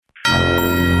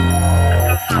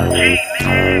Run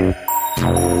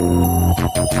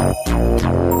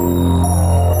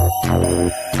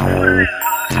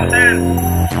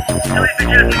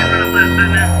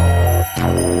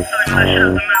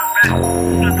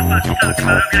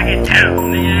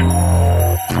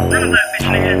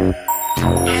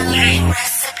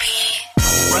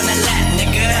a lap,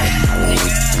 nigga.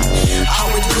 All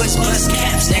we do is bust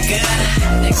caps, nigga.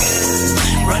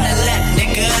 Run a lap,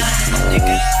 nigga.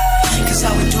 Cause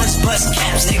all we do is bust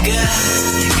caps, nigga.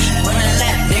 Run a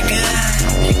lap, nigga.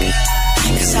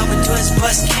 Cause all we do is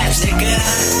bust caps, nigga.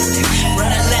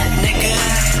 Run a lap, nigga.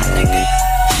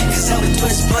 Cause all we do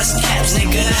is bust caps,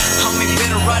 nigga. Homie,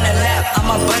 better run a lap. I'm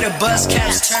a butter bust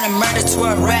caps, turning murder to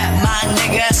a rap. My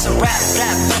nigga, it's a rap,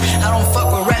 but I don't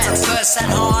fuck with rats. First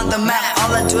and on the map,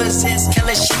 all I do is hit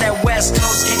killer shit at West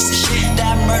Coast. Gangsta shit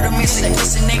that murder me. Sick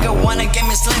pussy nigga wanna get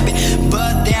me slippy,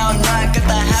 but they don't know I got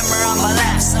the hammer on my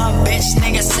lap. Some bitch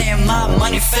nigga saying my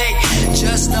money fake.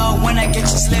 Just know when I get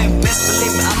you slipping, best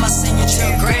believe me, I'ma send you to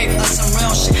your grave. That's some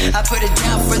real shit, I put it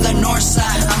down for the north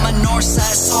side. I'm a north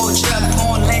side soldier,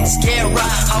 pulling legs, get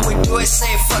right. All we do is say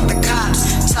fuck the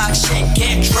cops, talk shit,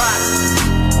 get dropped.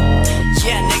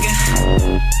 Yeah, nigga,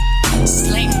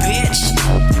 sling bitch,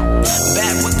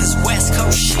 back with this West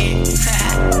Coast shit.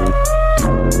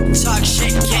 Talk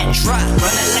shit, get dropped.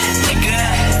 Run a lap, nigga.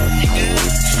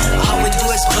 All we do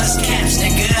is bust caps,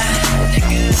 nigga.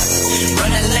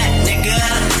 Run a lap, nigga.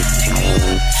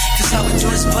 Cause all we do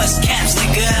is bust caps,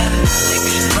 nigga.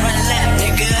 Run a lap,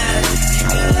 nigga.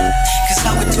 Cause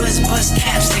all we do is bust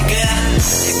caps, nigga.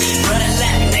 Run a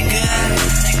lap, nigga.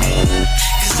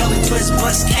 Cause all we do is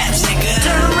bust caps, nigga.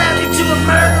 Turn around into a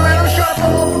murder and I'm sharp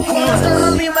on open corners.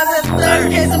 Don't leave my left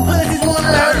third. Case some pussies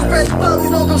wanna hurt us. Press the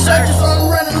police won't come search us, so I'm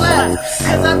running laps.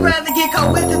 Cause I'd rather get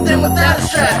caught with it than without a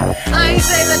strap. I ain't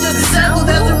saying that's just a sample,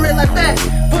 that's a real life fact.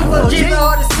 Put up G the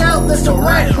hardest south, that's the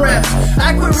right rap.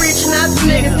 I quit reaching out to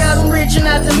niggas, got them reaching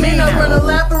out to me. I run a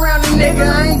lap around the nigga,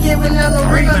 I ain't giving out no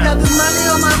ring. I got this money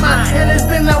on my mind, and it's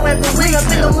been that way for weeks. I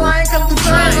think I'm lying, come through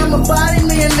trying, I'ma body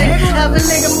me a nigga. Have a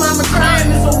nigga mama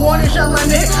crying, it's a warning shot my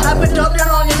nigga. I put dope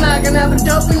down on your knock and have a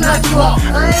dope and knock you off.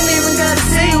 I ain't even gotta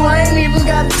see you, I ain't even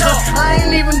gotta talk. I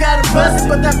ain't even gotta bust it,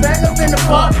 but that back up in the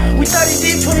park. We 30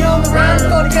 deep, 20 on the round,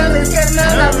 40 gun, let's get it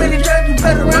out. I really jerk, you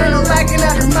better run, I'm lacking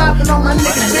out your mouth, and all my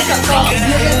niggas think I talk,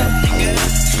 nigga.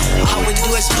 All we do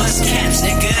is bust caps,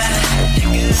 nigga.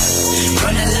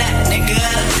 Run a lap, nigga.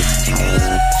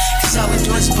 Cause all we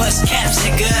do is bust caps,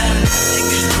 nigga.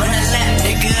 Run a lap,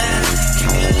 nigga.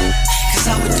 Cause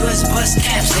all we do is bust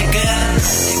caps, nigga.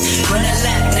 Run a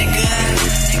lap, nigga.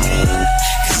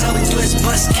 Cause all we do is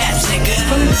bust caps, nigga.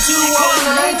 From the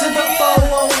 209 to the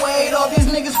 408, all these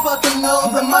niggas fucking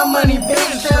know that my money big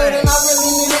shirt, and I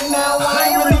really need it now.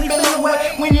 I ain't really been away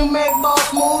when you make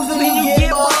boss moves and then you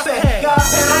get boss fed. Got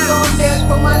pounds on deck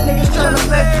for my niggas tryna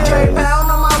flex. Trade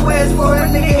pound on my waist for a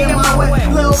nigga in my way.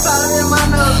 Little powder in my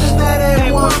nose, just that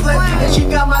ain't one flex. And she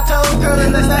got my toes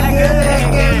curling, that's that good that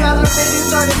game. Got her bitches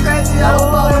started crazy, I was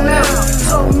falling out.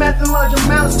 So meth in large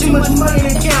amounts, too much money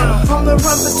to count. On the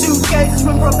run for 2 cases,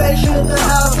 from probation at the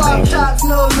house. Lock shots,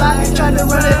 no lies, tried to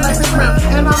run it like a round.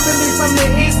 And I'm really from the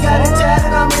east, got it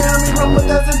tatted on me. Only run with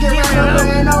us and get round.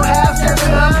 There ain't no half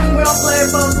stepping up. We don't play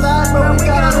both sides, but we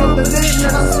got our own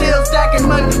position. And I'm still stacking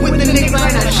money with the niggas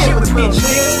like that shit with bitch,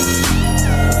 nigga.